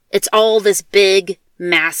It's all this big,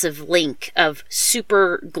 massive link of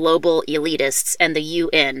super global elitists and the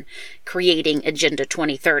UN creating Agenda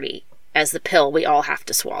 2030 as the pill we all have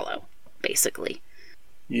to swallow, basically.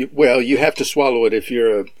 You have to swallow it if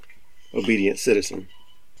you're a obedient citizen.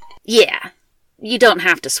 Yeah, you don't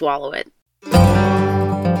have to swallow it.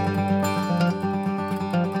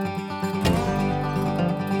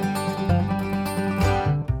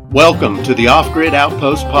 Welcome to the Off-Grid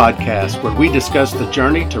Outpost podcast, where we discuss the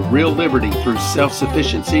journey to real liberty through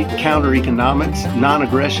self-sufficiency, counter-economics,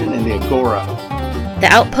 non-aggression, and the agora. The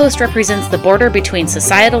Outpost represents the border between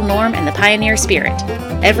societal norm and the pioneer spirit.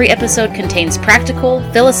 Every episode contains practical,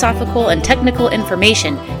 philosophical, and technical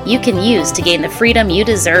information you can use to gain the freedom you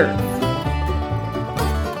deserve.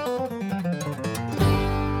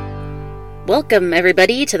 Welcome,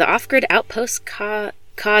 everybody, to the Off-Grid Outpost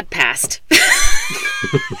Codcast.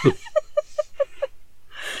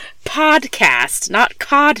 Podcast, not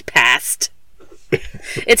codpast.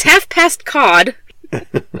 It's half past cod.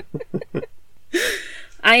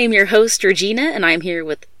 I am your host, Regina, and I'm here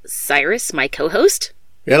with Cyrus, my co-host.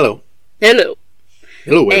 Hello. Hello.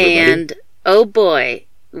 Hello, everybody. And, oh boy,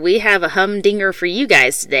 we have a humdinger for you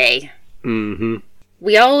guys today. Mm-hmm.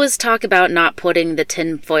 We always talk about not putting the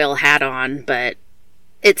tinfoil hat on, but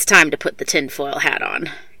it's time to put the tinfoil hat on.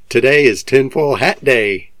 Today is Tinfoil Hat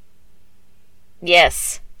Day.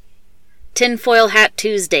 Yes. Tinfoil Hat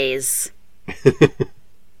Tuesdays.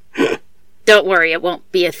 Don't worry, it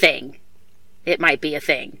won't be a thing. It might be a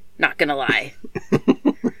thing. Not gonna lie.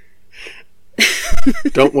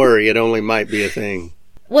 Don't worry, it only might be a thing.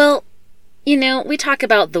 Well, you know, we talk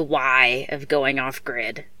about the why of going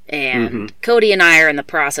off-grid. And Cody and I are in the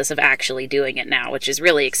process of actually doing it now, which is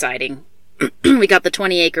really exciting. We got the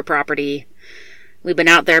 20-acre property. We've been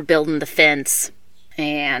out there building the fence.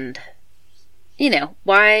 And, you know,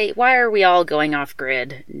 why are we all going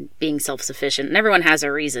off-grid and being self-sufficient? And everyone has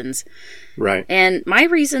their reasons. Right. And my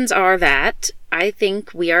reasons are that I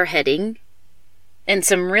think we are heading in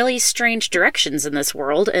some really strange directions in this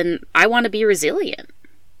world, and I want to be resilient,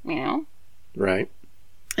 you know? Right.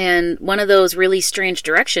 And one of those really strange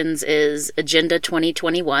directions is Agenda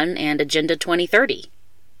 2021 and Agenda 2030.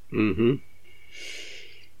 Mm-hmm.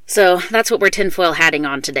 So that's what we're tinfoil hatting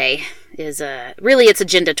on today. Really it's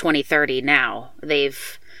Agenda 2030 now. They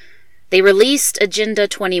released Agenda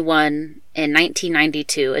 21 in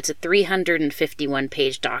 1992. It's a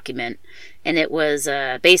 351-page document, and it was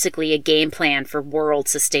basically a game plan for world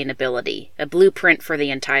sustainability, a blueprint for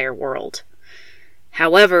the entire world.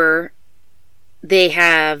 However, they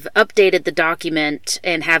have updated the document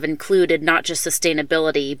and have included not just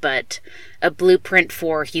sustainability, but a blueprint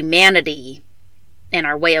for humanity and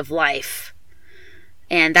our way of life.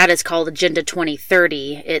 And that is called Agenda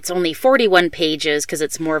 2030. It's only 41 pages because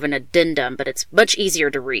it's more of an addendum, but it's much easier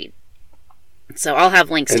to read. So I'll have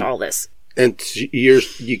links to all this. And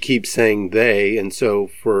you keep saying they, and so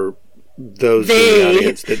for those in the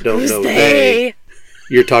audience that don't know they,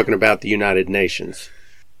 you're talking about the United Nations.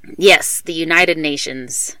 Yes, the United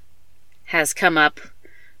Nations has come up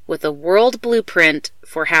with a world blueprint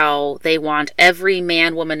for how they want every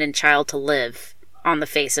man, woman, and child to live on the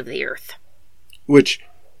face of the earth. Which,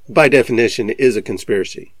 by definition, is a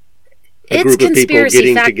conspiracy. It's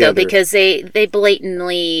conspiracy fact, though, because they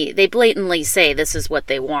blatantly say this is what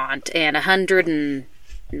they want, and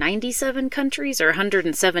 197 countries or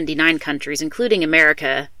 179 countries, including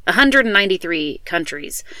America, 193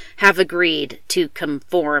 countries have agreed to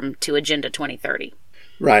conform to Agenda 2030.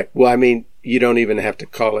 Right. Well, I mean, you don't even have to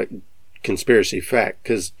call it conspiracy fact,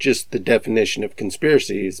 because just the definition of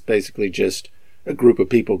conspiracy is basically just a group of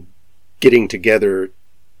people getting together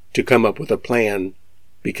to come up with a plan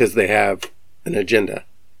because they have an agenda.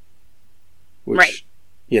 Which, right.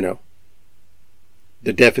 You know,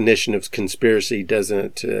 the definition of conspiracy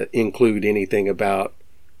doesn't include anything about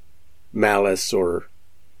malice or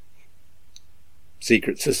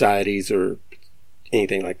secret societies or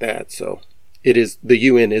anything like that. So it is, the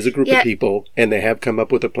UN is a group of people, and they have come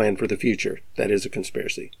up with a plan for the future. That is a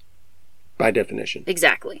conspiracy, by definition.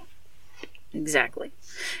 Exactly.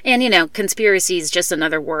 And, you know, conspiracy is just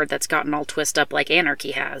another word that's gotten all twisted up like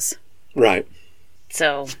anarchy has. Right.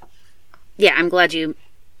 So, yeah, I'm glad you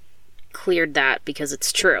cleared that because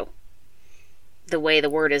it's true. The way the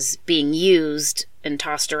word is being used and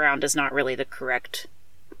tossed around is not really the correct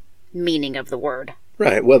meaning of the word.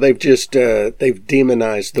 Right. Well, they've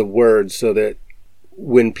demonized the word so that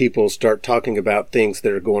when people start talking about things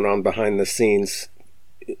that are going on behind the scenes,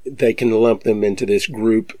 they can lump them into this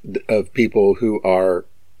group of people who are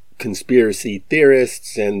conspiracy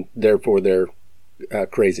theorists, and therefore they're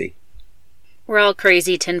crazy. We're all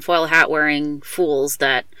crazy tinfoil hat wearing fools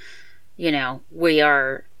that, we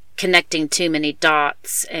are connecting too many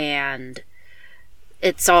dots and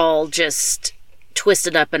it's all just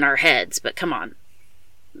twisted up in our heads. But come on.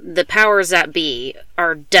 The powers that be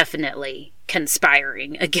are definitely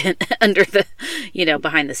conspiring again under the,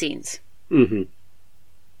 behind the scenes. Mm-hmm.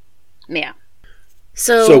 Yeah.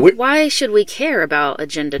 So why should we care about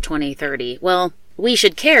Agenda 2030? Well, we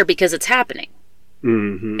should care because it's happening.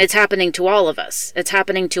 Mm-hmm. It's happening to all of us. It's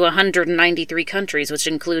happening to 193 countries, which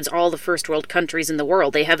includes all the first world countries in the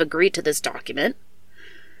world. They have agreed to this document.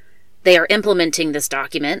 They are implementing this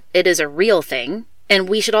document. It is a real thing, and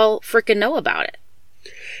we should all frickin' know about it.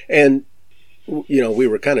 And, we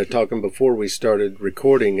were kind of talking before we started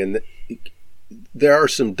recording, and there are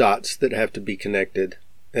some dots that have to be connected.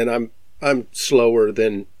 And I'm slower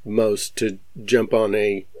than most to jump on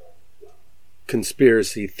a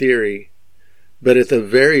conspiracy theory. But at the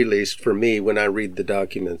very least, for me, when I read the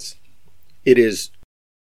documents, it is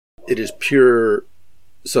pure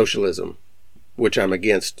socialism, which I'm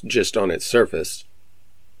against just on its surface.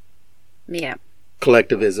 Yeah.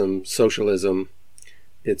 Collectivism, socialism.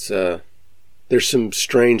 It's there's some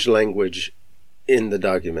strange language in the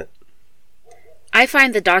document. I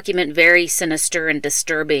find the document very sinister and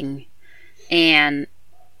disturbing. And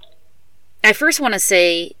I first want to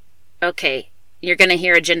say, okay, you're going to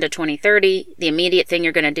hear Agenda 2030. The immediate thing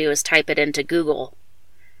you're going to do is type it into Google.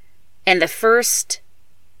 And the first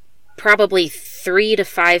probably 3 to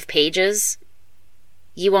 5 pages,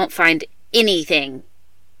 you won't find anything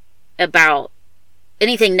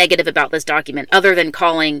negative about this document other than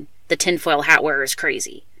calling the tinfoil hat wearers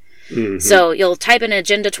crazy. Mm-hmm. So you'll type in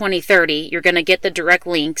Agenda 2030. You're going to get the direct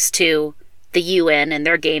links to the UN and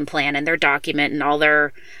their game plan and their document and all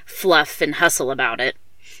their fluff and hustle about it.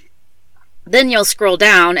 Then you'll scroll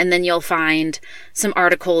down and then you'll find some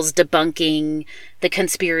articles debunking the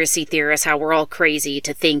conspiracy theorists, how we're all crazy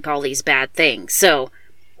to think all these bad things. So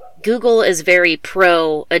Google is very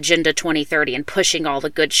pro Agenda 2030 and pushing all the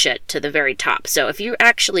good shit to the very top. So if you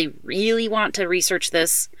actually really want to research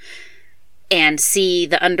this and see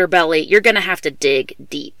the underbelly, you're going to have to dig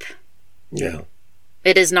deep. Yeah.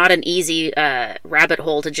 It is not an easy rabbit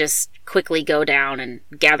hole to just quickly go down and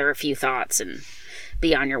gather a few thoughts and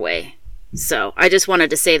be on your way. So I just wanted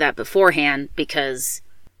to say that beforehand because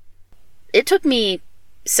it took me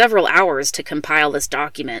several hours to compile this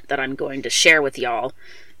document that I'm going to share with y'all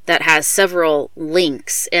that has several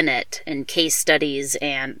links in it and case studies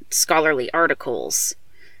and scholarly articles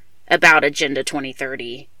about Agenda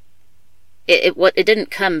 2030. It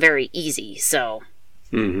didn't come very easy, so.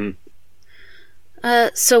 Mm-hmm.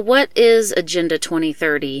 So what is Agenda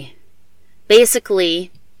 2030?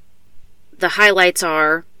 Basically, the highlights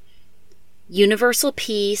are universal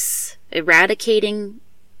peace, eradicating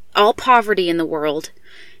all poverty in the world,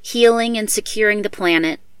 healing and securing the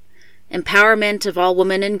planet, empowerment of all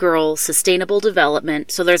women and girls, sustainable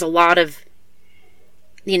development. So there's a lot of,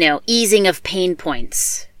 easing of pain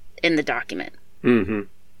points in the document. Mm-hmm.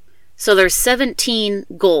 So there's 17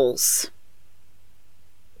 goals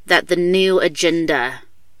that the new agenda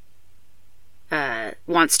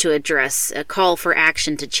wants to address, a call for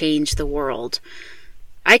action to change the world.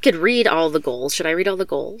 I could read all the goals. Should I read all the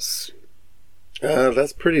goals?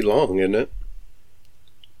 That's pretty long, isn't it?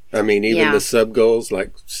 I mean, even the sub-goals,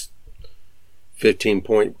 like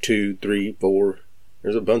 15.2, 3, 4,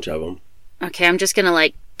 there's a bunch of them. Okay, I'm just going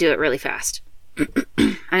to, do it really fast.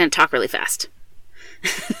 I'm going to talk really fast.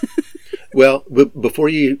 Well, before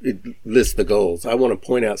you list the goals, I want to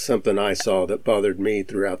point out something I saw that bothered me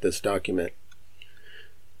throughout this document.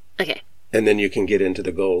 Okay. And then you can get into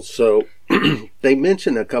the goals. So they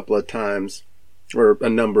mention a couple of times, or a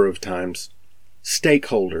number of times,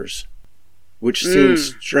 stakeholders, which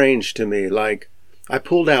seems strange to me. Like, I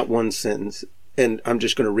pulled out one sentence, and I'm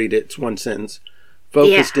just going to read it. It's one sentence.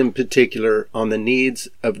 Focused in particular on the needs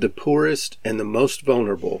of the poorest and the most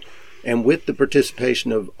vulnerable, and with the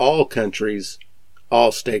participation of all countries,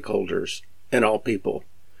 all stakeholders, and all people.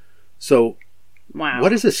 So,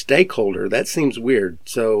 what is a stakeholder? That seems weird.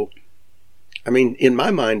 So, I mean, in my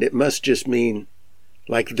mind, it must just mean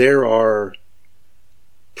like there are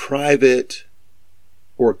private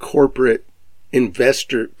or corporate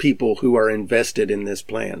investor people who are invested in this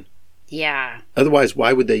plan. Yeah. Otherwise,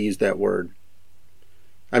 why would they use that word?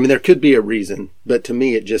 I mean, there could be a reason, but to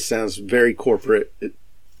me, it just sounds very corporate.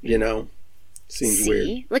 Seems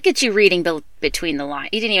weird. Look at you reading between the lines.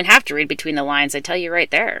 You didn't even have to read between the lines. I tell you right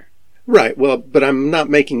there. Right. Well, but I'm not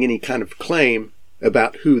making any kind of claim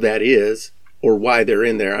about who that is or why they're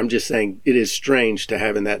in there. I'm just saying it is strange to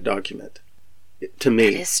have in that document. To me.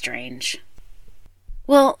 It is strange.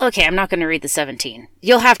 Well, okay, I'm not going to read the 17.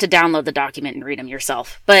 You'll have to download the document and read them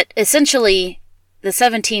yourself. But essentially, the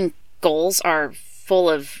 17 goals are full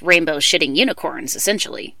of rainbow shitting unicorns,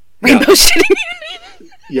 essentially. Rainbow shitting...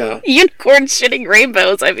 Yeah. Unicorn shitting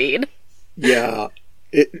rainbows, I mean. Yeah.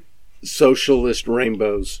 Socialist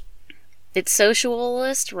rainbows. It's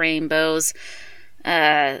socialist rainbows.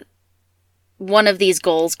 One of these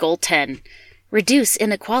goals, goal 10, reduce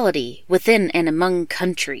inequality within and among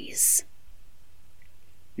countries.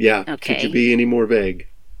 Yeah. Okay. Could you be any more vague?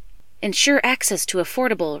 Ensure access to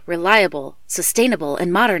affordable, reliable, sustainable,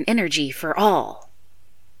 and modern energy for all.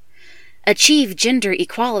 Achieve gender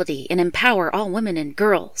equality and empower all women and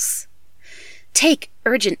girls. Take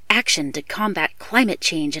urgent action to combat climate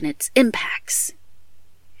change and its impacts.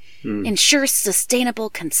 Ensure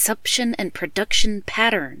sustainable consumption and production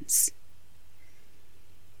patterns.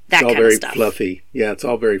 That it's all kind very of stuff. Fluffy. Yeah, it's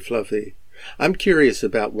all very fluffy. I'm curious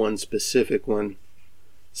about one specific one.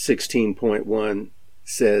 16.1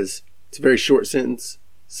 says, it's a very short sentence,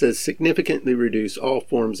 says significantly reduce all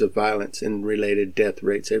forms of violence and related death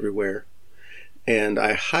rates everywhere. And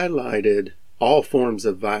I highlighted all forms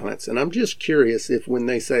of violence. And I'm just curious if when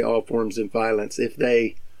they say all forms of violence, if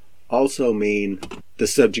they also mean the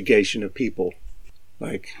subjugation of people.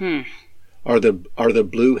 Like, are the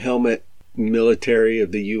blue helmet military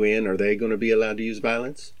of the UN, are they going to be allowed to use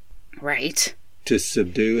violence? Right. To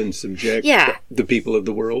subdue and subject the people of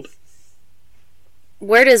the world?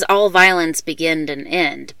 Where does all violence begin and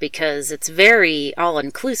end? Because it's very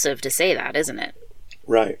all-inclusive to say that, isn't it?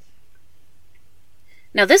 Right.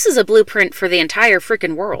 Now, this is a blueprint for the entire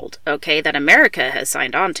freaking world, okay, that America has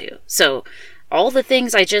signed on to. So, all the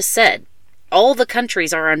things I just said, all the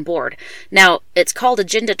countries are on board. Now, it's called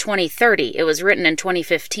Agenda 2030. It was written in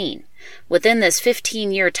 2015. Within this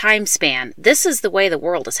 15-year time span, this is the way the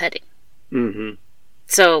world is heading. Mm-hmm.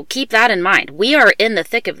 So keep that in mind. We are in the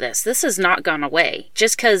thick of this. This has not gone away.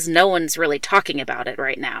 Just because no one's really talking about it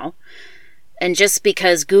right now, and just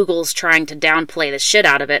because Google's trying to downplay the shit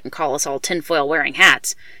out of it and call us all tinfoil wearing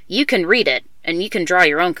hats, you can read it and you can draw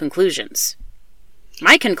your own conclusions.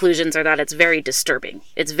 My conclusions are that it's very disturbing.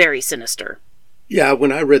 It's very sinister. Yeah,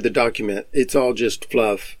 when I read the document, it's all just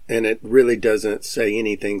fluff, and it really doesn't say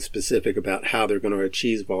anything specific about how they're going to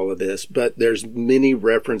achieve all of this. But there's many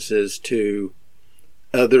references to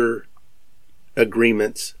other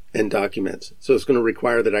agreements and documents. So it's going to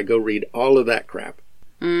require that I go read all of that crap.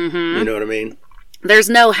 Mm-hmm. You know what I mean? There's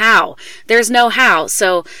no how. There's no how.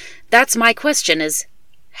 So that's my question is,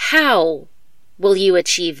 how will you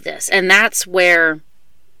achieve this? And that's where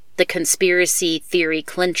the conspiracy theory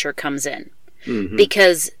clincher comes in. Mm-hmm.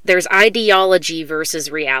 Because there's ideology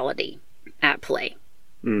versus reality at play.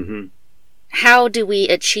 Mm-hmm. How do we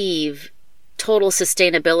achieve total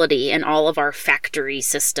sustainability in all of our factory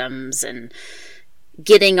systems and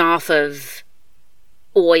getting off of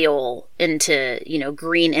oil into,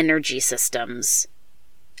 green energy systems?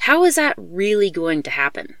 How is that really going to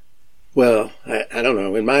happen? Well, I don't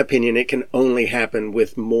know. In my opinion, it can only happen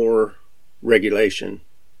with more regulation,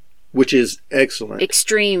 which is excellent.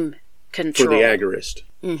 Extreme control. For the agorist.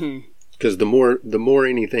 Mm-hmm. Because the more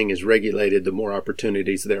anything is regulated, the more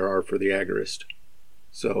opportunities there are for the agorist.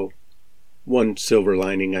 So, one silver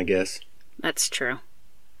lining, I guess. That's true.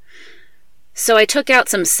 So I took out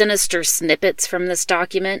some sinister snippets from this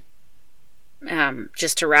document,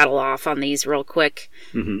 just to rattle off on these real quick.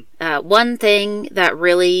 Mm-hmm. One thing that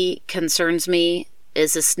really concerns me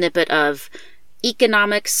is a snippet of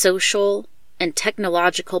economic, social, and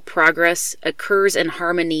technological progress occurs in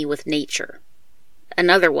harmony with nature.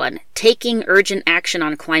 Another one, taking urgent action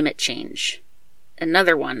on climate change.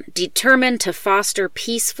 Another one, determined to foster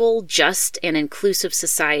peaceful, just, and inclusive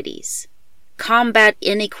societies. Combat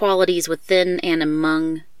inequalities within and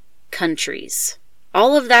among countries.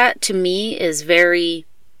 All of that, to me, is very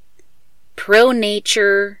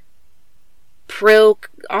pro-nature,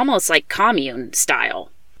 almost like commune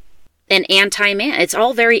style. And anti-man. It's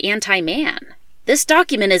all very anti-man. This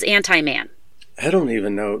document is anti-man. I don't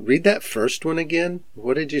even know. Read that first one again.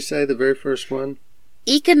 What did you say, the very first one?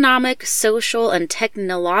 Economic, social, and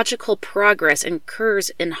technological progress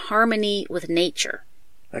occurs in harmony with nature.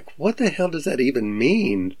 Like, what the hell does that even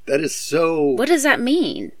mean? That is so... What does that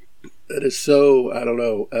mean? That is so, I don't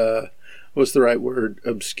know, what's the right word?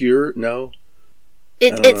 Obscure? No?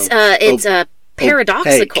 It's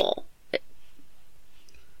paradoxical.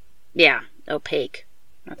 Yeah, opaque.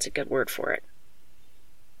 That's a good word for it.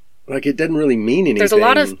 Like, it doesn't really mean anything. There's a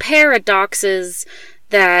lot of paradoxes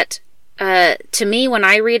that, to me, when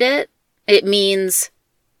I read it, it means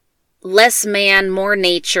less man, more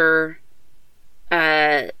nature,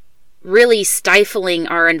 really stifling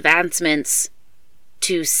our advancements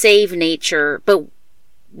to save nature, but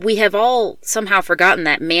we have all somehow forgotten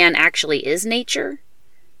that man actually is nature.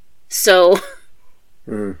 So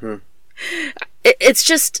it's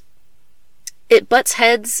just, it butts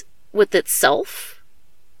heads with itself.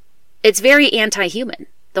 It's very anti-human,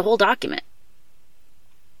 the whole document.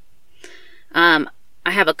 I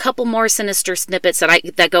have a couple more sinister snippets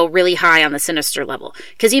that go really high on the sinister level.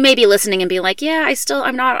 Because you may be listening and be like, yeah,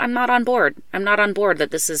 I'm not on board. I'm not on board that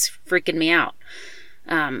this is freaking me out.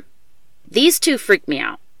 These two freak me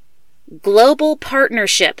out. Global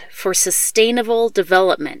Partnership for Sustainable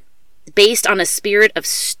Development, based on a spirit of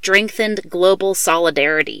strengthened global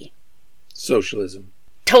solidarity. Socialism.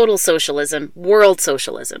 Total socialism. World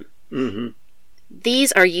socialism. Mm-hmm.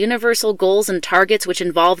 These are universal goals and targets which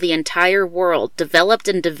involve the entire world, developed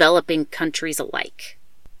and developing countries alike.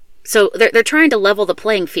 So they're trying to level the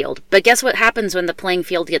playing field. But guess what happens when the playing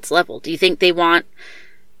field gets leveled? Do you think they want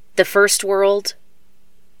the first world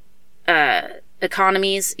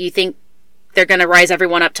economies? You think they're going to rise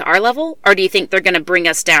everyone up to our level? Or do you think they're going to bring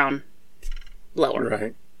us down lower?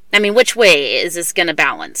 Right. I mean, which way is this going to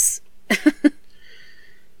balance?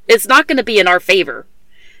 It's not going to be in our favor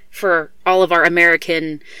for all of our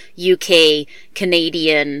American, UK,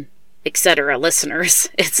 Canadian, etc. listeners.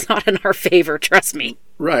 It's not in our favor, trust me.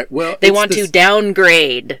 Right. Well, they want to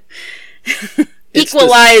downgrade.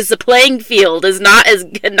 Equalize the playing field is not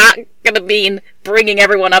going to mean bringing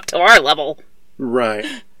everyone up to our level. Right.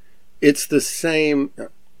 It's the same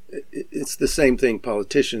thing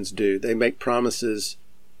politicians do. They make promises,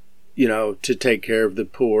 to take care of the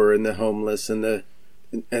poor and the homeless and the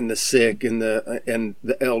sick and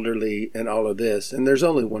the elderly and all of this. And there's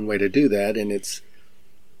only one way to do that, and it's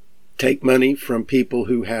take money from people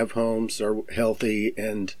who have homes, are healthy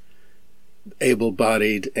and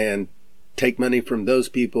able-bodied, and take money from those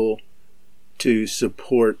people to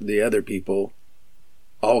support the other people,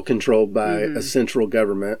 all controlled by a central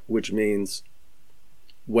government, which means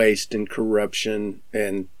waste and corruption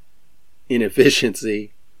and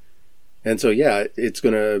inefficiency. And so, yeah, it's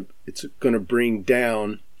gonna bring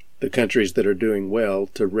down the countries that are doing well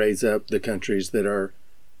to raise up the countries that are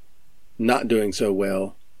not doing so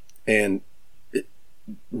well, and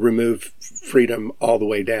remove freedom all the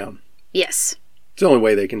way down. Yes. It's the only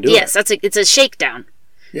way they can do it. Yes, it's a shakedown.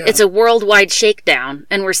 Yeah. It's a worldwide shakedown,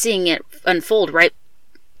 and we're seeing it unfold right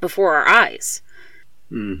before our eyes.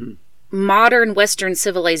 Mm-hmm. Modern Western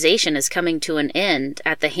civilization is coming to an end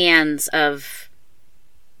at the hands of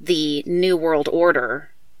the New World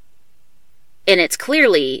Order. And it's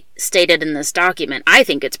clearly stated in this document. I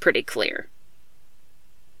think it's pretty clear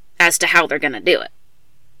as to how they're going to do it.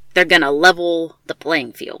 They're going to level the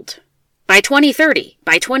playing field. By 2030.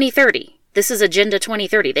 This is Agenda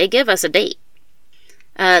 2030. They give us a date.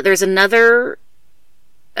 There's another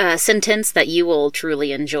sentence that you will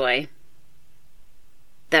truly enjoy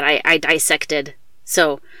that I dissected.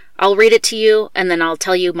 So I'll read it to you, and then I'll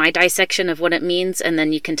tell you my dissection of what it means, and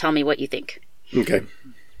then you can tell me what you think. Okay.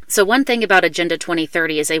 So one thing about Agenda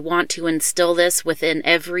 2030 is they want to instill this within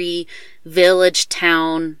every village,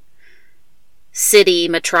 town, city,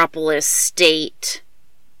 metropolis, state,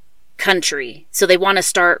 country. So they want to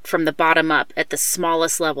start from the bottom up at the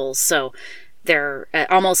smallest levels. So they're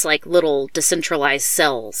almost like little decentralized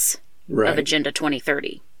cells of Agenda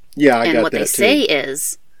 2030. Yeah, I got that too. And what they say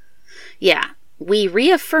is, we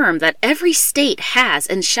reaffirm that every state has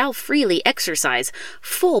and shall freely exercise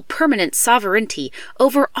full permanent sovereignty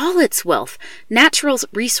over all its wealth, natural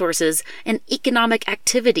resources, and economic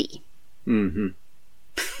activity. Mm-hmm.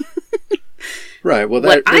 Right. Well,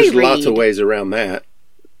 there's lots of ways around that.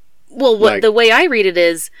 Well, the way I read it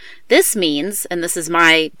is, this means, and this is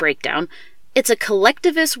my breakdown, it's a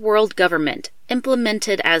collectivist world government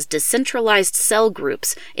implemented as decentralized cell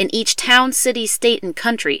groups in each town, city, state, and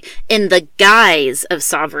country in the guise of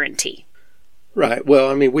sovereignty. Right. Well,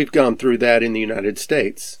 I mean, we've gone through that in the United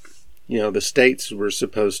States. The states were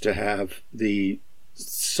supposed to have the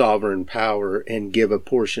sovereign power and give a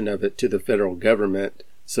portion of it to the federal government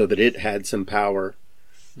so that it had some power.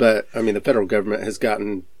 But, I mean, the federal government has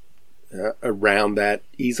gotten around that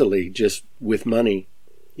easily just with money.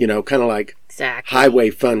 Kind of like highway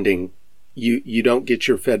funding. You don't get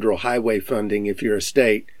your federal highway funding if you're a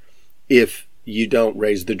state if you don't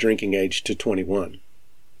raise the drinking age to 21.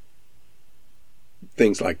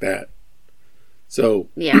 Things like that. So,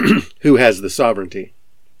 who has the sovereignty?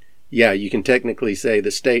 Yeah, you can technically say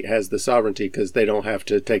the state has the sovereignty because they don't have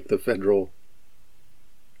to take the federal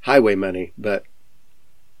highway money, but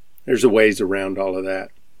there's a ways around all of that.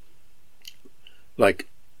 Like,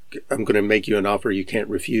 I'm going to make you an offer you can't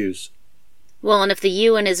refuse. Well, and if the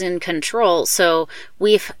UN is in control, so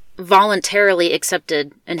we've voluntarily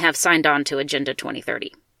accepted and have signed on to Agenda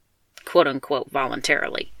 2030. Quote unquote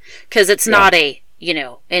voluntarily. Because it's not a,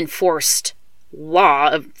 enforced law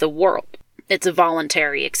of the world. It's a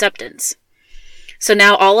voluntary acceptance. So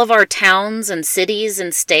now all of our towns and cities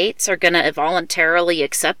and states are going to voluntarily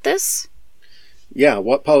accept this? Yeah,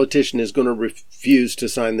 what politician is going to refuse to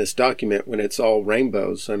sign this document when it's all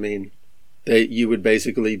rainbows? I mean, you would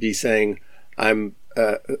basically be saying, I'm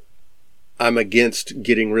against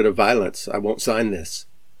getting rid of violence. I won't sign this.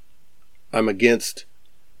 I'm against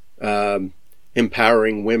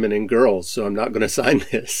empowering women and girls, so I'm not going to sign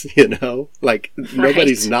this, Like,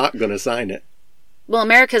 nobody's not going to sign it. Well,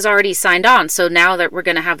 America's already signed on, so now that we're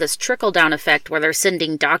going to have this trickle-down effect where they're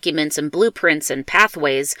sending documents and blueprints and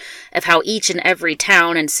pathways of how each and every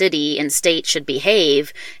town and city and state should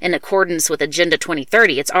behave in accordance with Agenda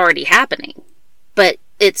 2030. It's already happening. But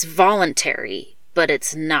it's voluntary, but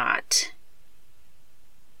it's not.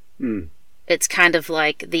 It's kind of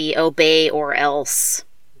like the obey or else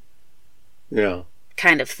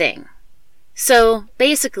kind of thing. So,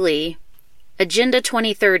 basically, Agenda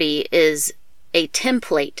 2030 is a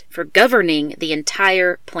template for governing the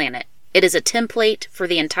entire planet. It is a template for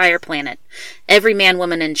the entire planet. Every man,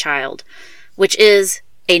 woman, and child. Which is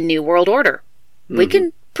a new world order. We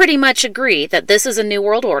can pretty much agree that this is a new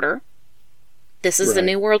world order. This is the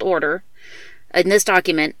new world order in this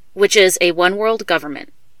document, which is a one world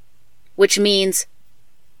government. Which means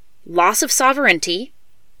loss of sovereignty,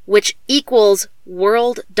 which equals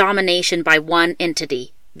world domination by one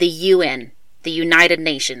entity, the UN, the United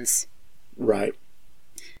Nations. Right.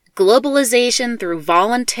 Globalization through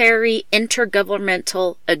voluntary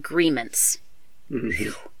intergovernmental agreements.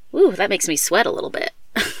 Ooh, that makes me sweat a little bit.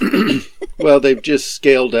 Well, they've just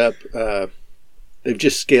scaled up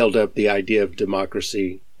the idea of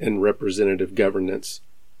democracy and representative governance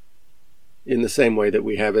in the same way that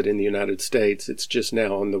we have it in the United States. It's just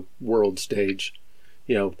now on the world stage.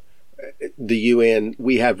 The UN,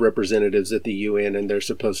 we have representatives at the UN, and they're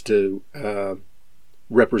supposed to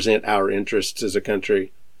represent our interests as a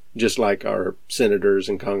country, just like our senators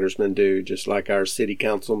and congressmen do, just like our city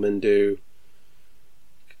councilmen do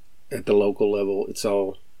at the local level.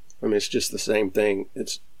 It's just the same thing.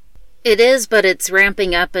 It is, but it's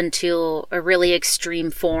ramping up into a really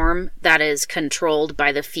extreme form that is controlled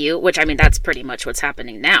by the few, which, that's pretty much what's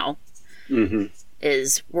happening now,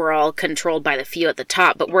 is we're all controlled by the few at the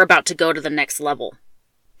top, but we're about to go to the next level.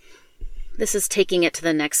 This is taking it to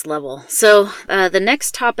the next level. So the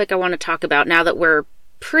next topic I want to talk about, now that we're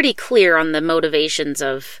pretty clear on the motivations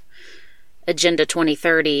of Agenda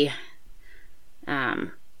 2030,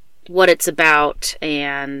 what it's about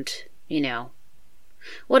and,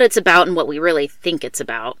 what it's about and what we really think it's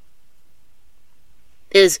about,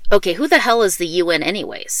 is, okay, who the hell is the UN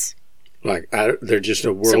anyways? They're just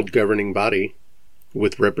a world governing body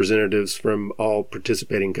with representatives from all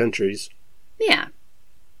participating countries. Yeah.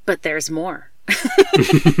 But there's more.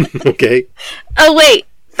 Okay. Oh, wait.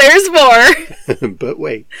 There's more. But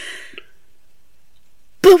wait,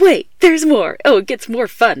 there's more. Oh, it gets more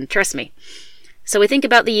fun. Trust me. So we think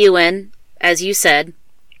about the UN, as you said,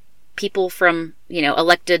 people from,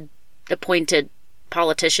 elected, appointed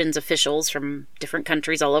politicians, officials from different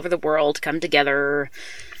countries all over the world come together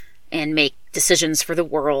and make decisions for the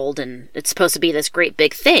world, and it's supposed to be this great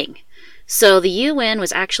big thing. So the UN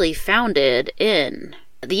was actually founded in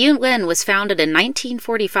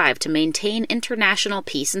 1945 to maintain international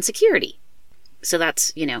peace and security. So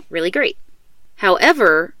that's, really great.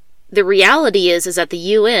 However, the reality is that the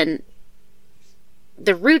UN,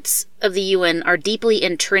 the roots of the UN are deeply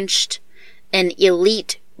entrenched in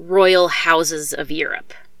elite royal houses of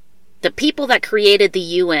Europe. The people that created the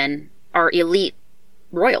UN are elite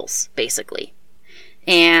royals, basically.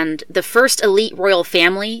 And the first elite royal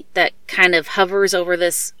family that kind of hovers over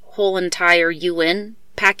this whole entire UN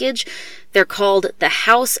package, they're called the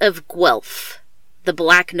House of Guelph, the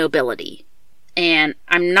Black Nobility. And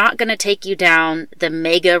I'm not going to take you down the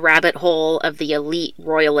mega rabbit hole of the elite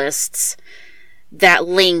royalists that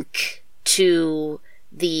link to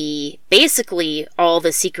basically all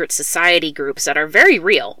the secret society groups that are very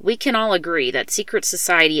real. We can all agree that secret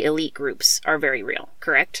society elite groups are very real,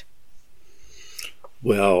 correct?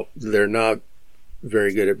 Well, they're not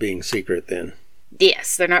very good at being secret then.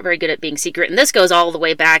 Yes, they're not very good at being secret. And this goes all the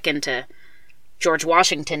way back into George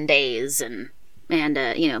Washington days and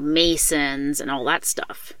Masons and all that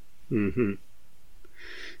stuff. Mm-hmm.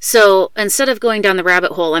 So instead of going down the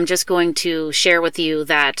rabbit hole, I'm just going to share with you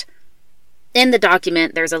that in the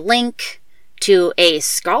document, there's a link to a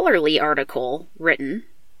scholarly article written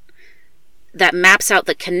that maps out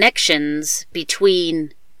the connections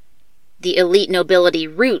between the elite nobility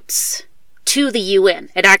routes to the UN.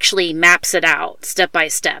 It actually maps it out step by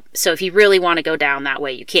step. So if you really want to go down that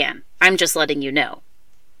way, you can. I'm just letting you know.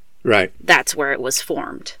 Right. That's where it was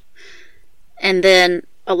formed. And then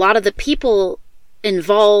a lot of the people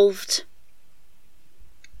involved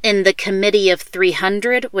in the Committee of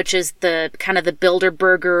 300, which is the kind of the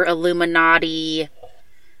Bilderberger Illuminati,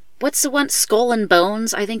 what's the one? Skull and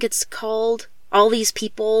Bones, I think it's called. All these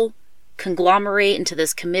people conglomerate into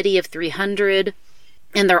this Committee of 300,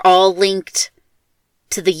 and they're all linked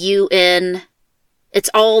to the UN. It's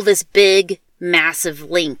all this big, massive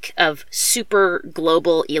link of super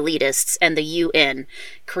global elitists and the UN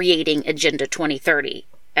creating Agenda 2030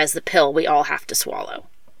 as the pill we all have to swallow,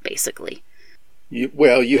 basically.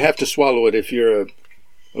 You have to swallow it if you're a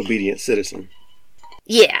obedient citizen.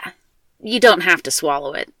 Yeah. You don't have to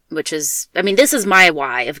swallow it, which is, I mean, this is my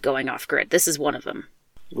why of going off grid. This is one of them.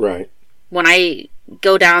 Right. When I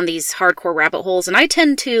go down these hardcore rabbit holes, and I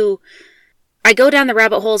go down the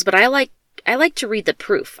rabbit holes, but I like to read the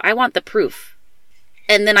proof. I want the proof.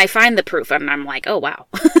 And then I find the proof, and I'm like, oh, wow.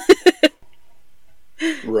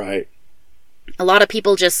 Right. A lot of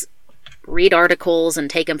people just read articles and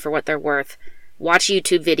take them for what they're worth. Watch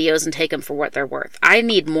YouTube videos and take them for what they're worth. I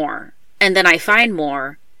need more. And then I find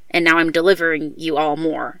more, and now I'm delivering you all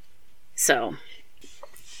more. So.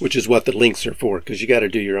 Which is what the links are for, because you got to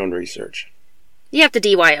do your own research. You have to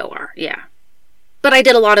DYOR, yeah. But I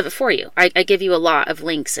did a lot of it for you. I give you a lot of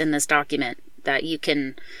links in this document that you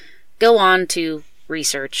can go on to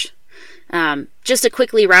research. Just to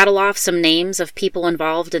quickly rattle off some names of people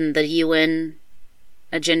involved in the UN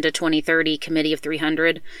Agenda 2030 Committee of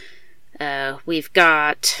 300. We've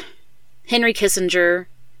got Henry Kissinger,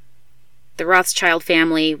 the Rothschild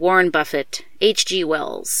family, Warren Buffett, H.G.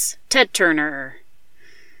 Wells, Ted Turner.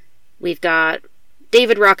 We've got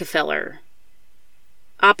David Rockefeller,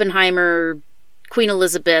 Oppenheimer, Queen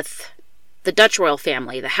Elizabeth, the Dutch royal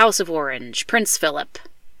family, the House of Orange, Prince Philip,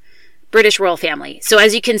 British royal family. So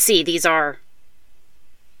as you can see, these are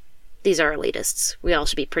elitists. We all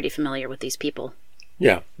should be pretty familiar with these people.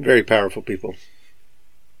 Yeah, very powerful people.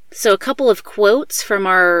 So a couple of quotes from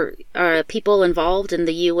our people involved in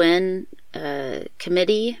the UN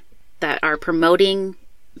committee that are promoting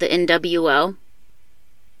the NWO.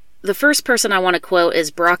 The first person I want to quote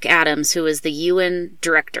is Brock Adams, who is the UN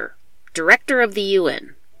director of the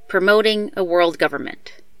UN, promoting a world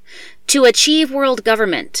government. To achieve world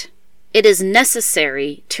government, it is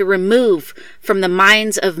necessary to remove from the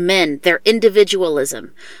minds of men their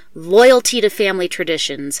individualism, loyalty to family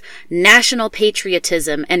traditions, national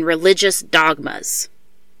patriotism, and religious dogmas.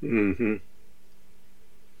 Mm-hmm.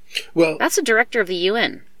 Well, that's the director of the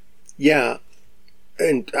UN. Yeah,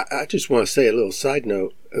 and I just want to say a little side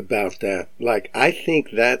note about that. Like, I think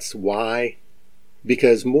that's why,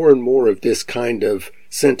 because more and more of this kind of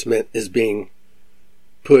sentiment is being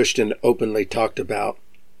pushed and openly talked about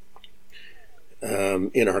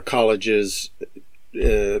in our colleges,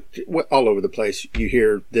 all over the place. You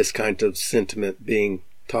hear this kind of sentiment being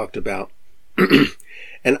talked about.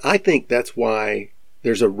 And I think that's why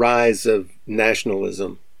there's a rise of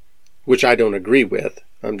nationalism, which I don't agree with.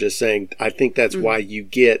 I'm just saying, I think that's why you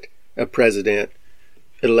get a president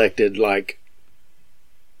elected like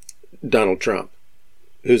Donald Trump,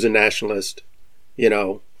 who's a nationalist,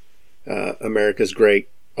 America's great,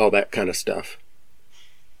 all that kind of stuff.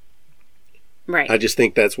 Right. I just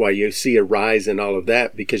think that's why you see a rise in all of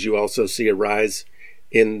that, because you also see a rise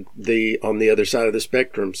on the other side of the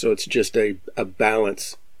spectrum. So it's just a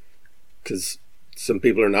balance, because some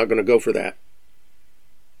people are not going to go for that.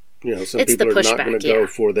 Some people are not going to go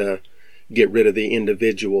for get rid of the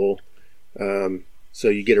individual. So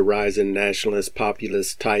you get a rise in nationalist,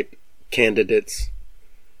 populist type candidates,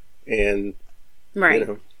 and right.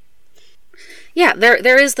 Yeah,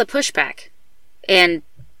 there is the pushback, and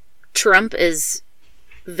Trump is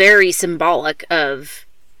very symbolic of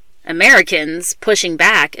Americans pushing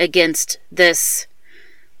back against this,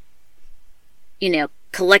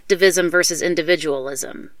 collectivism versus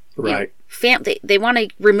individualism. Right. They want to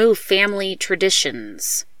remove family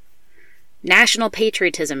traditions, national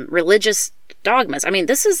patriotism, religious dogmas. I mean,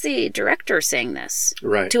 this is the director saying this.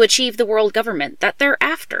 Right. To achieve the world government that they're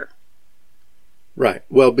after. Right.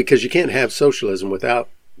 Well, because you can't have socialism with all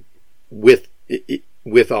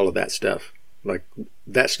of that stuff. Like,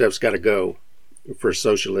 that stuff's got to go for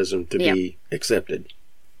socialism to be accepted.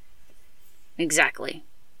 Exactly.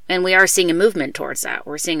 And we are seeing a movement towards that.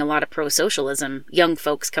 We're seeing a lot of pro-socialism, young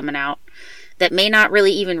folks coming out that may not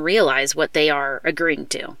really even realize what they are agreeing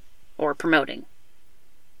to or promoting.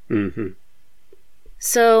 Mm-hmm.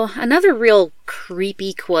 So, another real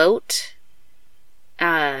creepy quote.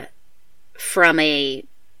 from a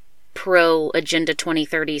pro-Agenda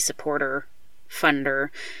 2030 supporter funder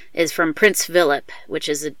is from Prince Philip,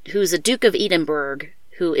 who's a Duke of Edinburgh,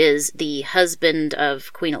 who is the husband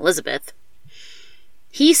of Queen Elizabeth.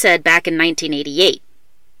 He said back in 1988,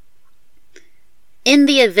 "In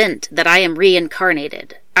the event that I am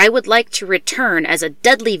reincarnated, I would like to return as a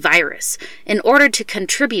deadly virus in order to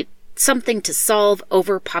contribute something to solve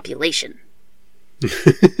overpopulation."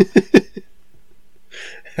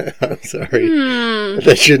 I'm sorry.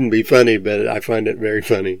 That shouldn't be funny, but I find it very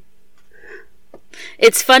funny.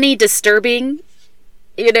 It's funny, disturbing,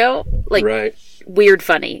 like right. Weird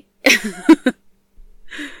funny.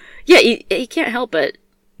 Yeah, you can't help but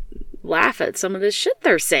laugh at some of the shit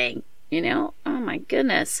they're saying, Oh my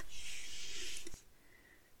goodness.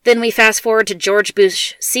 Then we fast forward to George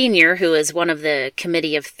Bush Sr., who is one of the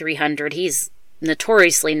Committee of 300. He's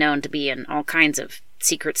notoriously known to be in all kinds of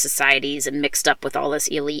secret societies and mixed up with all this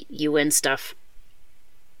elite UN stuff.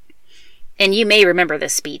 And you may remember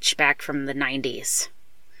this speech back from the 90s.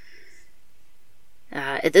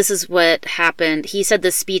 This is what happened. He said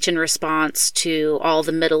this speech in response to all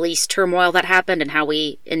the Middle East turmoil that happened and how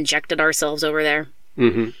we injected ourselves over there.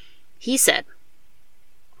 Mm-hmm. He said,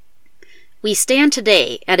 "We stand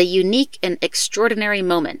today at a unique and extraordinary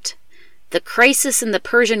moment. The crisis in the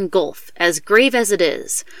Persian Gulf, as grave as it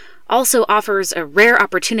is, also offers a rare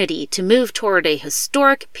opportunity to move toward a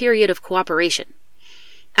historic period of cooperation.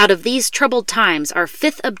 Out of these troubled times, our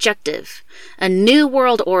fifth objective, a new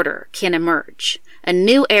world order, can emerge. A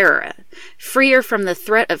new era, freer from the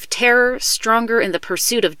threat of terror, stronger in the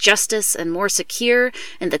pursuit of justice, and more secure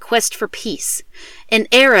in the quest for peace. An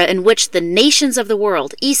era in which the nations of the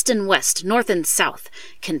world, east and west, north and south,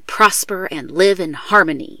 can prosper and live in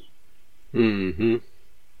harmony." Mm-hmm.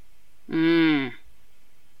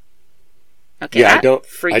 Okay, yeah, I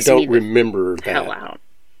don't remember that. Hell out.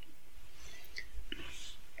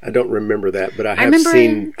 I don't remember that, but I have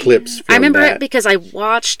seen clips from that. I remember it because I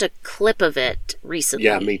watched a clip of it recently.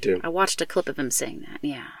 Yeah, me too. I watched a clip of him saying that,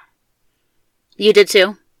 yeah. You did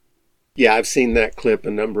too? Yeah, I've seen that clip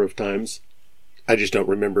a number of times. I just don't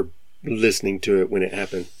remember listening to it when it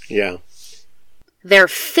happened. Yeah. Their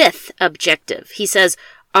fifth objective. He says,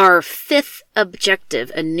 "Our fifth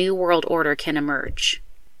objective, a new world order can emerge."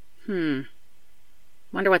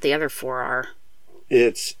 Wonder what the other four are.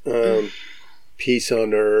 It's peace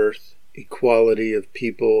on earth, equality of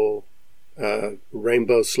people,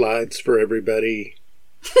 rainbow slides for everybody.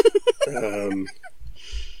 He's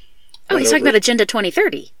talking about Agenda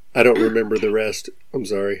 2030. I don't remember the rest. I'm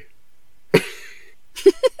sorry.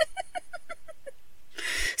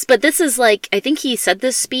 But this is I think he said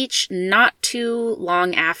this speech not too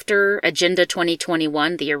long after Agenda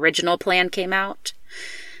 2021, the original plan, came out.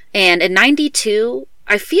 And in 92,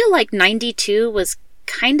 I feel like 92 was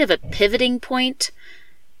kind of a pivoting point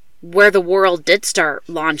where the world did start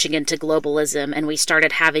launching into globalism and we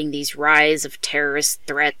started having these rise of terrorist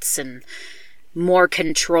threats and more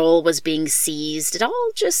control was being seized. It all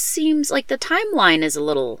just seems like the timeline is a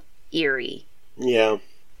little eerie. Yeah.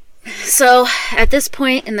 So at this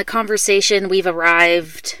point in the conversation, we've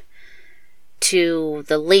arrived to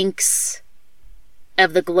the links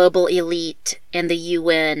of the global elite and the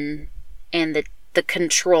UN and the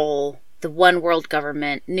control, the one world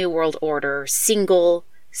government, new world order, single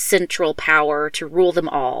central power to rule them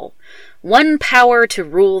all. One power to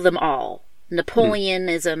rule them all.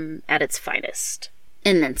 Napoleonism at its finest.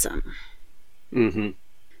 And then some. Mm-hmm.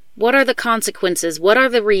 What are the consequences? What are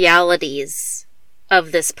the realities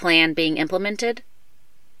of this plan being implemented?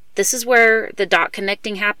 This is where the dot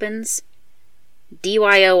connecting happens.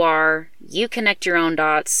 DYOR, you connect your own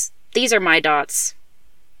dots. These are my dots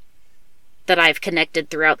that I've connected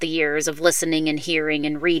throughout the years of listening and hearing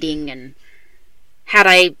and reading, and had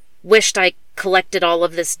I wished I collected all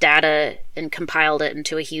of this data and compiled it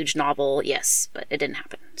into a huge novel, yes, but it didn't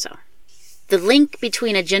happen, so. The link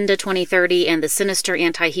between Agenda 2030 and the sinister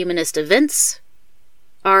anti-humanist events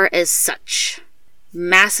are as such.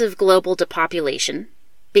 Massive global depopulation,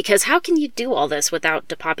 because how can you do all this without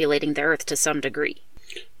depopulating the earth to some degree?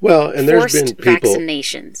 Well, and there's been people...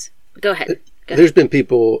 vaccinations. Go ahead. There's been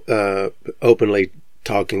people openly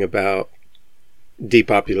talking about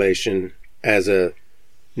depopulation as a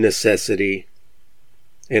necessity.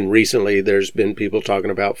 And recently there's been people talking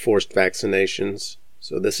about forced vaccinations.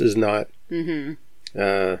 So this is not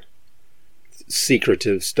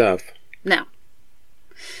secretive stuff. No.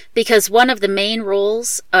 Because one of the main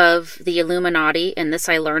rules of the Illuminati, and this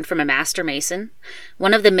I learned from a Master Mason,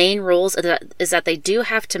 one of the main rules is that they do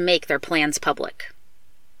have to make their plans public.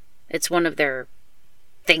 It's one of their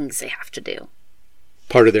things they have to do.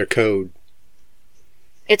 Part of their code.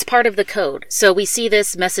 It's part of the code. So we see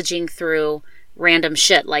this messaging through random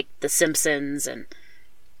shit like The Simpsons and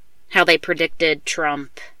how they predicted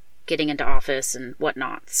Trump getting into office and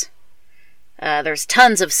whatnots. There's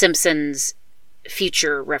tons of Simpsons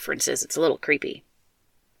future references. It's a little creepy.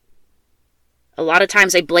 A lot of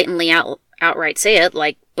times they blatantly outright say it,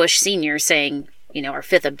 like Bush Sr. saying, our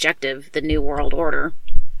fifth objective, the New World Order.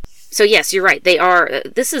 So yes, you're right. They are,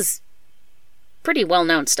 this is pretty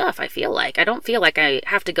well-known stuff, I feel like. I don't feel like I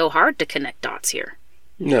have to go hard to connect dots here.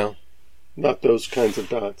 No, not those kinds of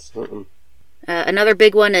dots. Another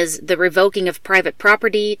big one is the revoking of private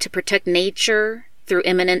property to protect nature through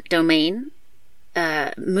eminent domain.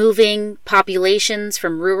 Moving populations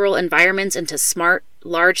from rural environments into smart,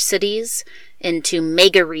 large cities, into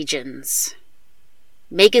mega regions.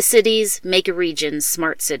 Mega cities, mega regions,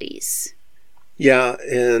 smart cities. Yeah,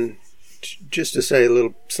 and just to say a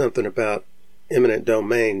little something about eminent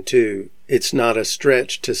domain, too, it's not a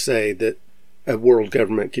stretch to say that a world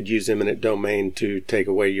government could use eminent domain to take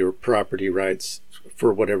away your property rights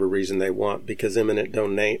for whatever reason they want, because eminent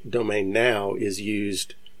domain now is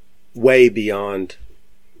used way beyond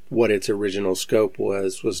what its original scope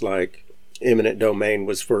was like eminent domain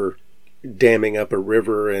was for damming up a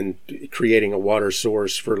river and creating a water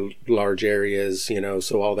source for large areas,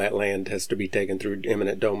 so all that land has to be taken through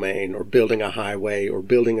eminent domain, or building a highway or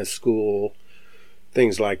building a school,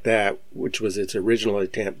 things like that, which was its original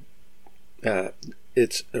intent.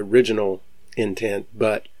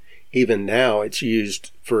 But even now it's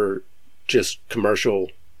used for just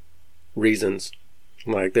commercial reasons.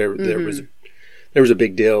 Like there was a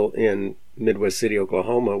big deal in Midwest City,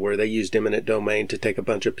 Oklahoma, where they used eminent domain to take a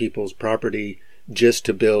bunch of people's property just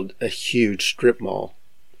to build a huge strip mall.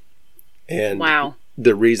 And wow.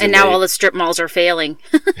 The reason, and now all the strip malls are failing.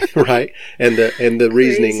 Right. And the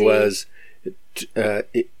reasoning was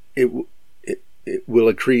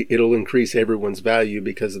it'll increase everyone's value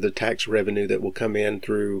because of the tax revenue that will come in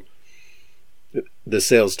through the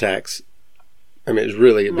sales tax. I mean, it's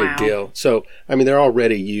really a big deal. So, I mean, they're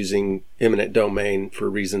already using eminent domain for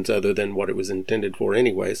reasons other than what it was intended for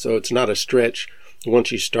anyway. So it's not a stretch.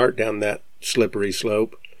 Once you start down that slippery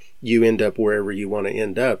slope, you end up wherever you want to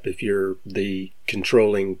end up if you're the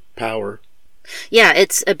controlling power. Yeah,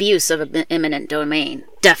 it's abuse of eminent domain.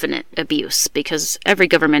 Definite abuse, because every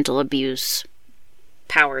governmental abuse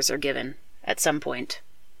powers are given at some point.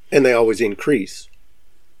 And they always increase.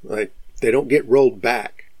 Like, they don't get rolled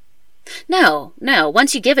back. No.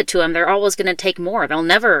 Once you give it to them, they're always going to take more. They'll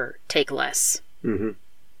never take less. Mm-hmm.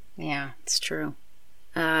 Yeah, it's true.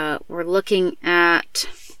 We're looking at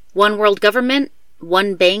one world government,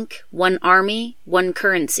 one bank, one army, one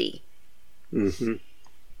currency. Mm-hmm.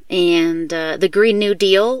 And the Green New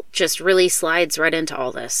Deal just really slides right into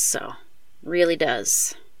all this. So, really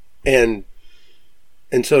does. And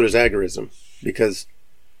so does agorism, because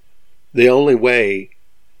the only way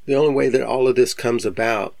that all of this comes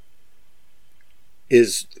about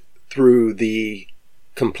is through the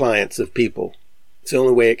compliance of people. It's the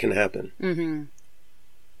only way it can happen. Mm-hmm.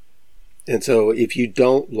 And so if you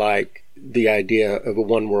don't like the idea of a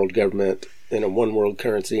one world government and a one world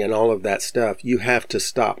currency and all of that stuff, you have to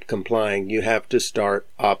stop complying. You have to start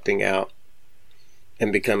opting out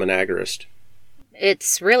and become an agorist.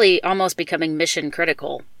 It's really almost becoming mission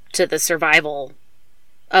critical to the survival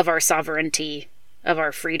of our sovereignty, of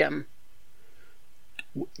our freedom.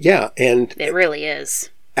 Yeah, and it really is.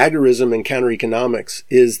 Agorism and counter-economics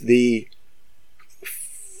is the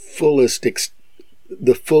fullest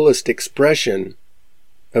expression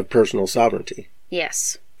of personal sovereignty.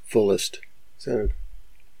 Yes. Fullest. I don't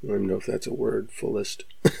even know if that's a word. Fullest.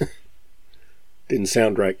 Didn't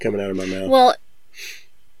sound right coming out of my mouth. Well,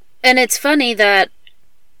 and it's funny that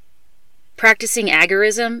practicing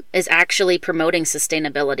agorism is actually promoting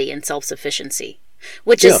sustainability and self-sufficiency,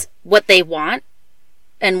 which is what they want.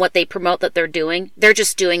 And what they promote that they're doing, they're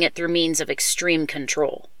just doing it through means of extreme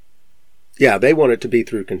control. Yeah, they want it to be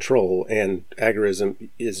through control, and agorism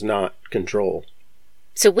is not control.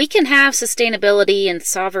 So we can have sustainability and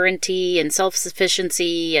sovereignty and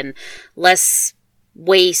self-sufficiency and less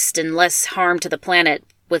waste and less harm to the planet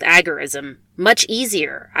with agorism much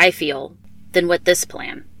easier, I feel, than with this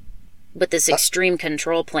plan. With this extreme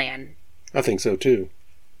control plan. I think so, too.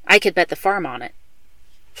 I could bet the farm on it.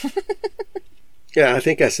 Yeah, I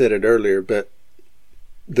think I said it earlier, but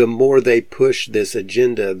the more they push this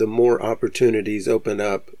agenda, the more opportunities open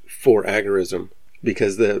up for agorism,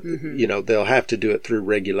 because they'll have to do it through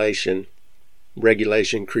regulation.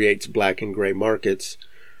 Regulation creates black and gray markets,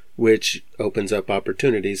 which opens up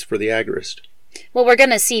opportunities for the agorist. Well, we're going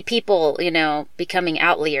to see people, becoming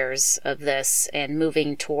outliers of this and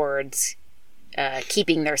moving towards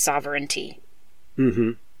keeping their sovereignty.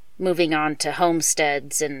 Mm-hmm. Moving on to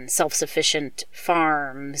homesteads and self-sufficient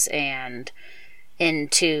farms and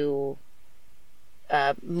into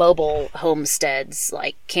mobile homesteads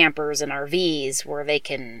like campers and RVs where they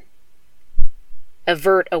can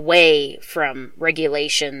avert away from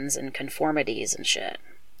regulations and conformities and shit.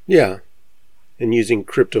 Yeah. And using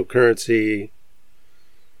cryptocurrency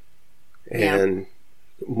and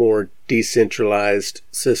more decentralized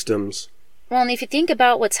systems. Well, and if you think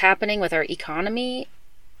about what's happening with our economy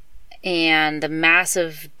and the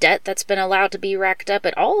massive debt that's been allowed to be racked up,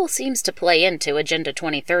 it all seems to play into Agenda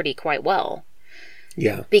 2030 quite well.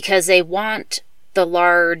 Yeah. Because they want the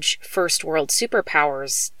large first world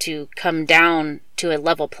superpowers to come down to a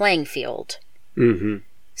level playing field. Mm-hmm.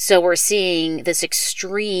 So we're seeing this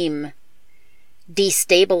extreme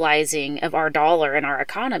destabilizing of our dollar and our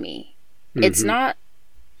economy. Mm-hmm. It's not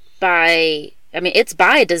by... it's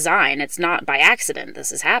by design. It's not by accident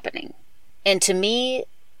this is happening. And to me,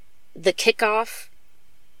 the kickoff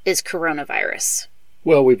is coronavirus.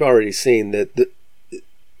 Well, we've already seen that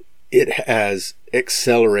it has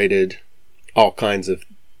accelerated all kinds of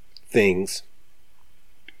things.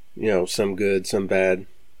 Some good, some bad.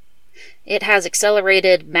 It has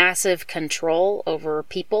accelerated massive control over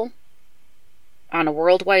people on a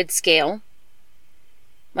worldwide scale.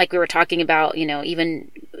 Like we were talking about,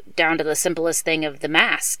 even down to the simplest thing of the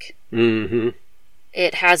mask. Mm-hmm.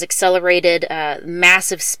 It has accelerated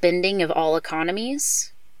massive spending of all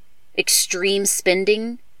economies, extreme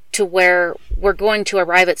spending, to where we're going to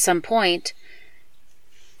arrive at some point,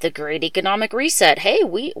 the great economic reset. Hey,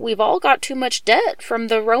 we've all got too much debt from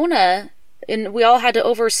the Rona, and we all had to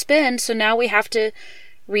overspend, so now we have to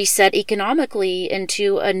reset economically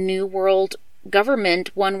into a new world government,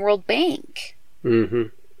 one world bank. Mm-hmm.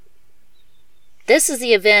 This is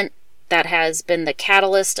the event that has been the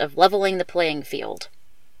catalyst of leveling the playing field,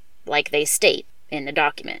 like they state in the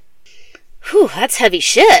document. Whew, that's heavy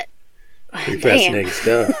shit. Pretty fascinating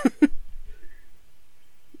stuff.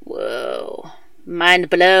 Whoa. Mind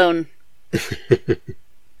blown.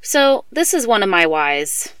 So, this is one of my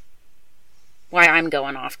whys. Why I'm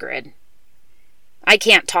going off-grid. I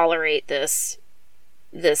can't tolerate this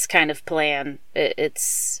kind of plan.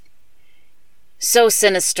 It's so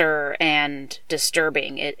sinister and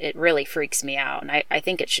disturbing. It really freaks me out, and I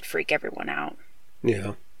think it should freak everyone out.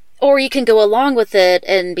 Yeah. Or you can go along with it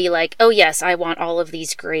and be like, oh yes, I want all of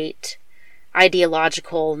these great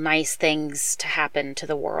ideological, nice things to happen to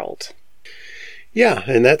the world. Yeah,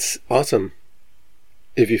 and that's awesome.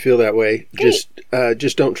 If you feel that way, Great.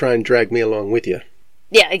 just don't try and drag me along with you.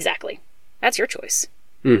 Yeah, exactly. That's your choice.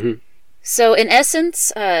 Mm-hmm. So, in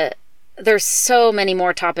essence, there's so many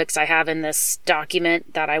more topics I have in this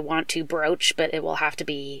document that I want to broach, but it will have to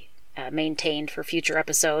be maintained for future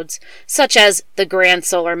episodes, such as the Grand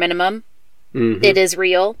Solar Minimum. Mm-hmm. It is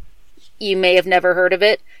real. You may have never heard of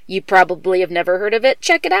it. You probably have never heard of it.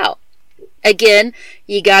 Check it out. Again,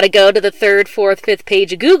 you gotta go to the 3rd, 4th, 5th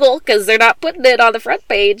page of Google, because they're not putting it on the front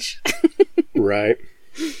page. Right.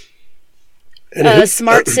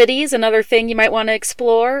 Smart cities, another thing you might want to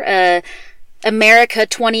explore. America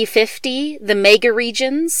 2050, the mega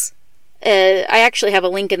regions. I actually have a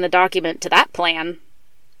link in the document to that plan,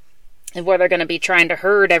 of where they're going to be trying to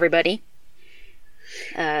herd everybody.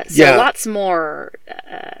 Lots more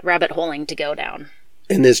rabbit holing to go down.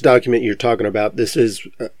 In this document you're talking about, this is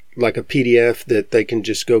like a PDF that they can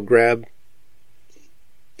just go grab?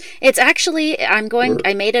 It's actually, I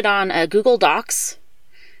made it on Google Docs,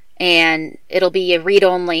 and it'll be a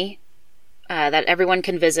read-only that everyone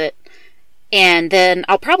can visit. And then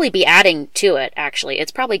I'll probably be adding to it, actually.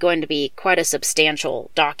 It's probably going to be quite a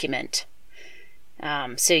substantial document.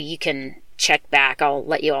 So you can check back. I'll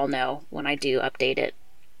let you all know when I do update it.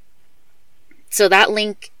 So that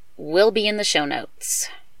link will be in the show notes.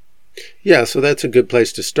 Yeah, so that's a good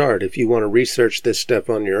place to start. If you want to research this stuff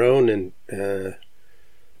on your own and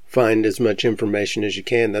find as much information as you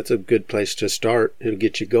can, that's a good place to start. It'll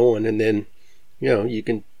get you going, and then, you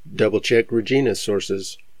can double-check Regina's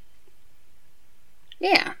sources.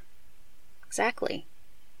 Yeah, exactly.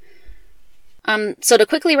 So to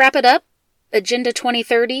quickly wrap it up, Agenda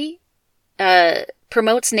 2030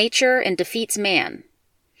 promotes nature and defeats man.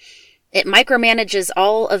 It micromanages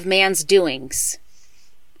all of man's doings.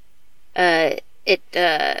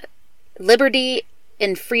 Liberty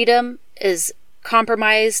and freedom is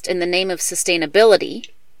compromised in the name of sustainability,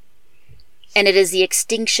 and it is the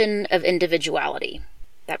extinction of individuality.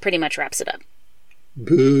 That pretty much wraps it up.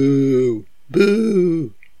 Boo!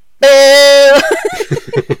 Boo! Boo!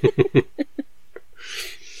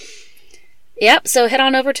 Yep, so head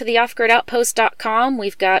on over to the offgridoutpost.com.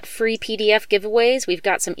 We've got free PDF giveaways. We've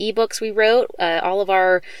got some ebooks we wrote. All of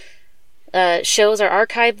our shows are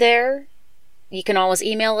archived there. You can always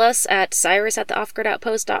email us at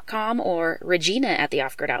cyrus@theoffgridoutpost.com or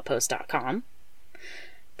regina@theoffgridoutpost.com.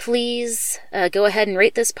 Please go ahead and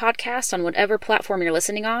rate this podcast on whatever platform you're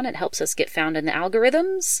listening on. It helps us get found in the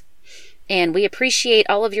algorithms. And we appreciate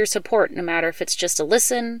all of your support, no matter if it's just a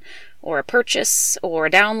listen or a purchase or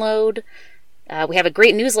a download. We have a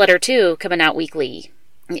great newsletter, too, coming out weekly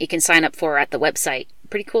that you can sign up for at the website.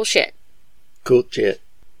 Pretty cool shit. Cool shit.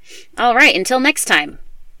 All right, until next time.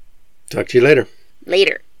 Talk to you later.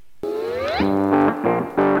 Later.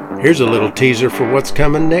 Here's a little teaser for what's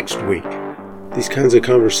coming next week. These kinds of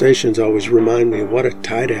conversations always remind me of what a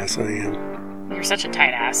tight ass I am. You're such a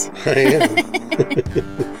tight ass. I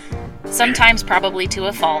am. Sometimes probably to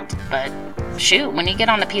a fault, but shoot, when you get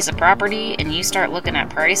on a piece of property and you start looking at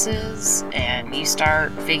prices and you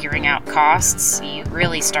start figuring out costs, you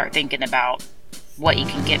really start thinking about what you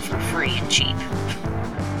can get for free and cheap.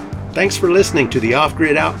 Thanks for listening to the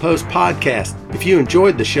Off-Grid Outpost podcast. If you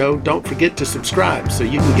enjoyed the show, don't forget to subscribe so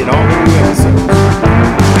you can get all the new episodes.